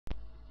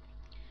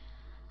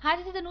Hi,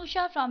 this is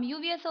Anusha from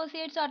UV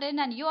Associates Audit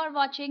and you are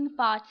watching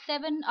part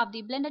 7 of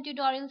the Blender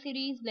tutorial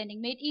series Blending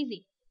Made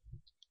Easy.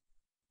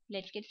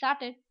 Let's get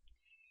started.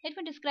 Let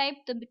me describe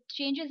the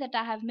changes that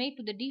I have made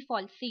to the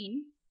default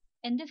scene.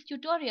 In this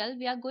tutorial,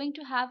 we are going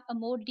to have a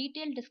more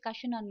detailed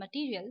discussion on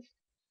materials.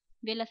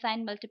 We'll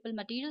assign multiple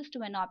materials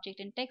to an object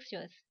in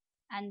textures.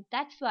 And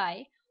that's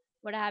why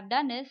what I have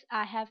done is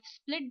I have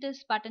split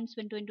this buttons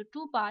window into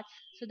two parts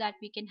so that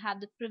we can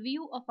have the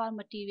preview of our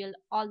material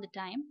all the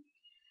time.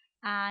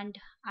 And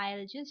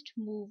I'll just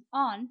move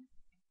on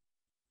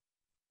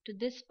to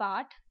this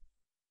part.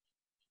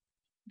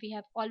 We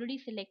have already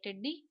selected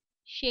the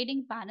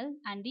shading panel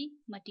and the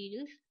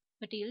material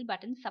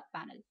button sub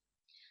panel.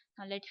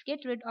 Now let's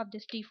get rid of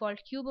this default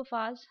cube of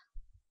ours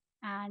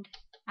and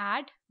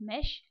add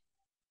mesh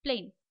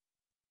plane.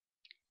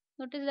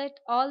 Notice that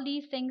all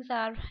these things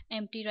are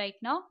empty right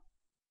now.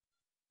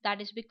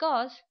 That is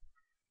because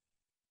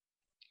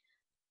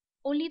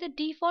only the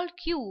default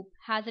cube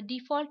has a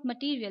default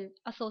material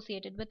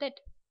associated with it.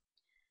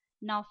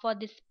 Now for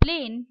this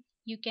plane,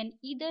 you can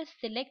either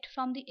select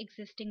from the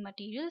existing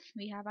materials.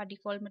 We have our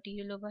default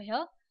material over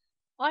here,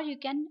 or you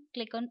can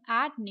click on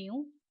add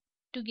new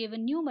to give a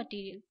new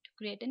material, to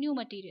create a new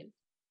material.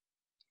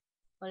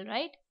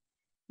 Alright,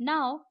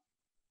 now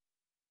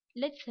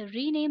let's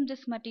rename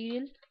this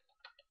material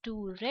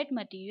to red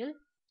material,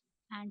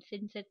 and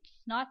since it's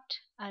not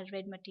a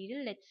red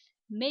material, let's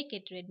make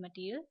it red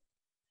material.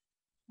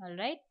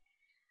 Alright,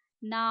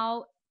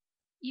 now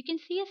you can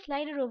see a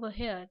slider over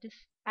here. This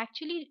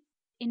actually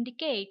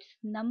indicates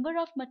number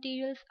of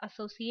materials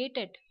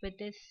associated with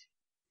this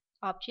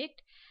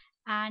object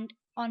and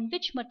on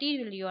which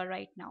material you are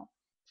right now.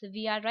 So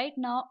we are right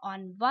now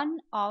on 1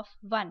 of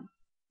 1.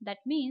 That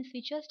means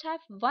we just have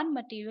one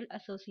material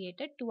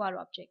associated to our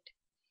object.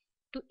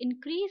 To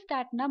increase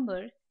that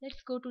number,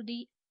 let's go to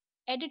the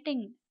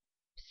editing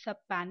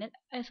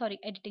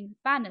editing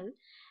panel,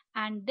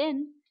 and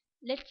then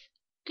let's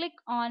click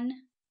on,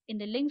 in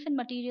the links and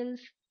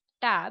materials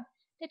tab,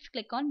 let's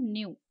click on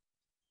new.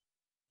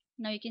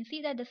 Now you can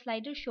see that the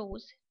slider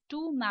shows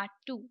 2 mat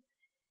 2.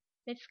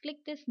 Let's click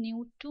this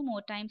new 2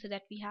 more times so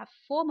that we have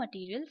 4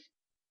 materials.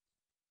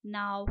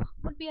 Now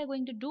what we are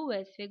going to do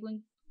is we're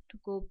going to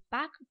go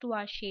back to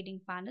our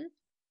shading panel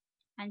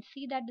and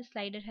see that the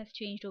slider has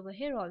changed over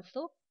here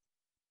also.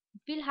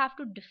 We'll have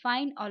to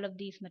define all of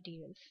these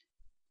materials.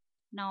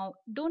 Now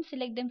don't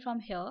select them from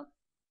here,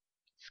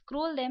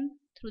 scroll them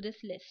through this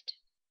list.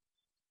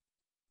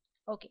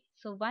 Okay,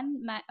 so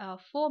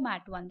 4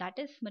 mat 1, that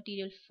is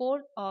material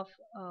 4 of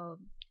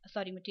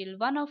material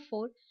 1 of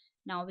 4.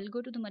 Now we'll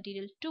go to the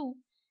material 2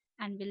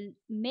 and we'll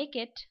make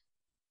it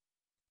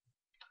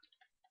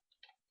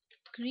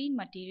green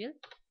material,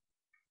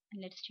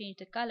 and let's change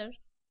the color.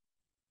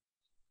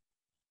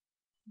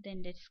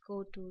 Then let's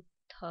go to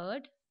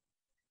third,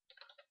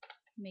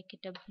 make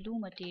it a blue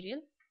material,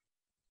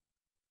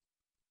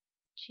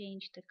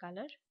 change the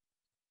color,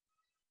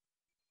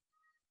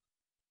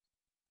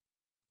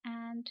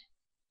 and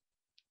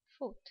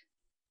fourth.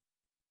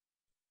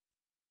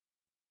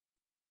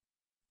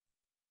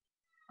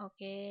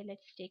 Okay,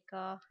 let's take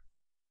a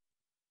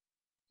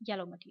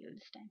yellow material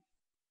this time.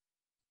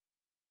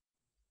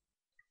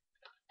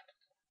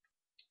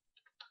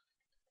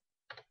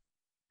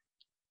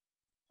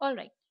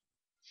 Alright,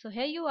 so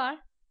here you are.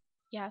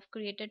 You have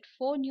created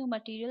 4 new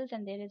materials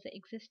and there is an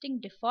existing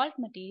default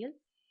material.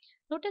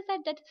 Notice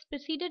that that is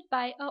preceded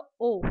by a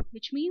O,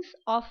 which means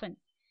often.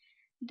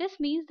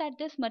 This means that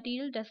this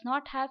material does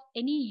not have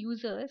any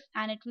users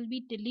and it will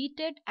be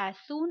deleted as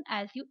soon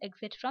as you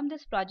exit from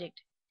this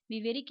project.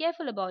 Be very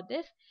careful about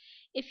this.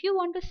 If you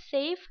want to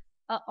save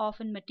a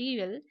often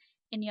material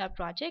in your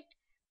project,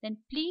 then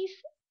please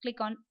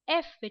click on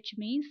F, which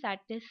means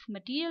that this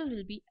material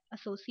will be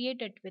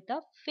associated with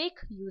a fake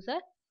user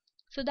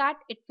so that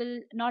it will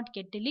not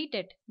get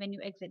deleted when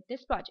you exit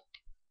this project.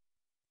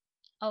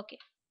 Okay.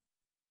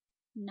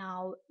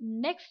 Now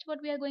next what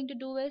we are going to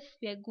do is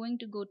we are going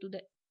to go to the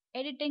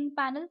editing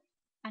panel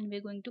and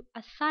we're going to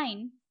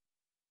assign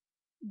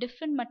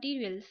different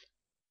materials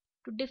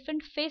to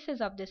different faces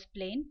of this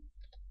plane,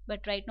 but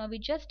right now we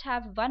just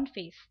have one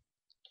face.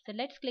 So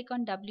let's click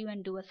on W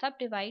and do a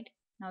subdivide.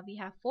 Now we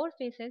have 4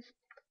 faces.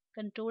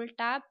 Control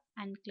tab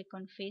and click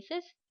on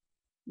faces.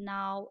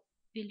 Now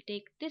we'll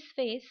take this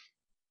face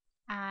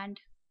and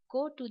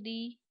go to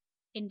the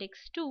index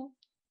 2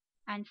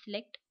 and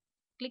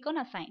click on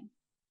assign.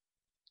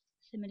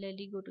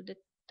 Similarly go to the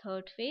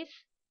third face,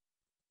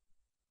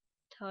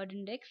 third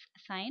index,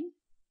 assign,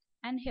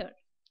 and here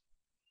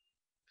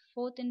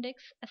fourth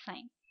index,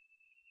 assign.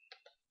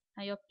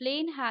 Now your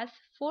plane has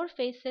 4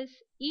 faces,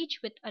 each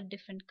with a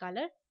different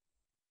color.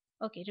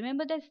 Okay,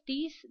 remember that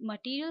these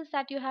materials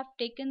that you have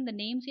taken, the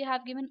names you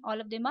have given,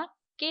 all of them are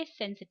case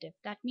sensitive.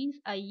 That means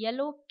a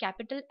yellow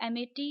capital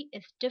MAT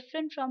is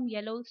different from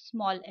yellow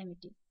small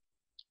MAT.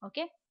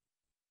 Okay.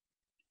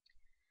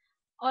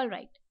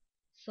 Alright,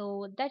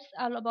 so that's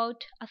all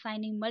about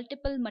assigning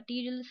multiple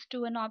materials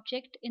to an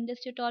object in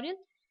this tutorial.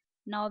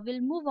 Now we'll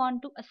move on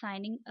to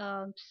assigning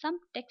some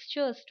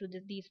textures to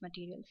these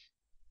materials.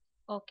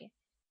 Okay,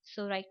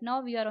 So right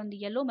now we are on the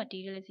yellow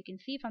material, as you can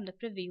see from the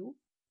preview.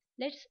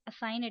 Let's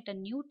assign it a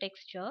new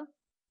texture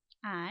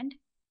and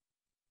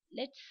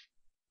let's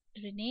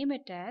rename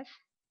it as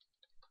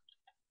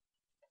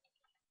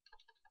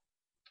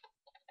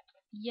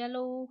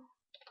yellow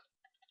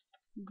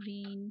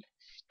green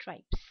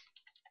stripes.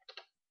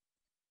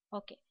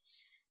 Okay,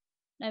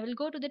 now I will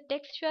go to the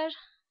texture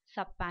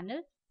sub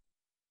panel,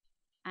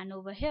 and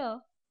over here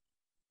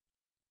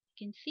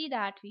you can see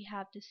that we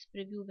have this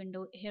preview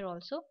window here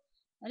also.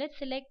 Now let's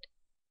select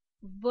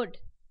wood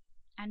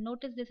and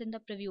notice this in the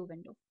preview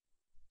window.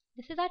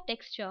 This is our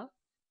texture,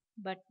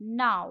 but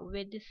now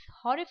where this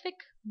horrific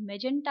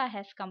magenta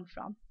has come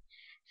from.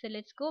 So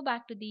let's go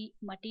back to the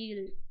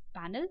material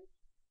panel,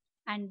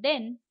 and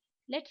then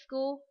let's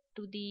go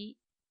to the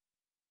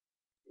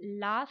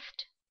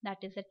last, that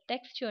is a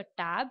texture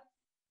tab,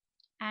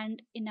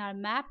 and in our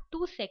map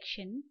 2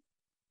 section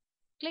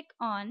click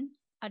on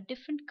a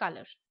different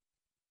color.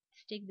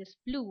 Let's take this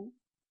blue,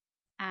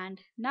 and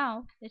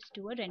now let's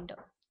do a render.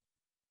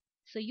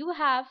 So you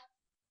have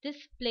this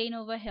plane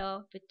over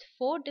here with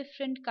 4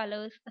 different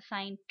colors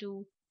assigned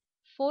to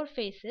 4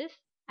 faces,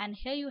 and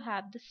here you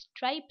have the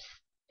stripes,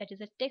 that is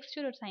a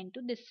texture assigned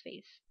to this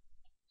face.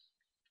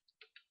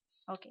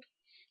 Okay.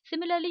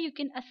 Similarly, you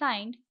can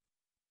assign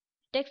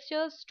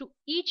textures to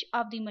each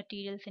of the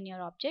materials in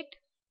your object.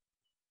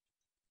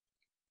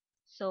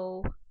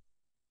 So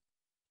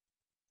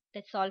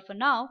that's all for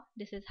now.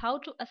 This is how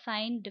to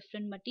assign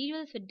different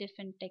materials with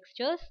different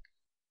textures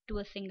to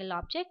a single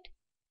object.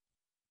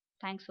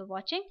 Thanks for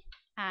watching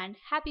and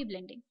happy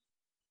blending.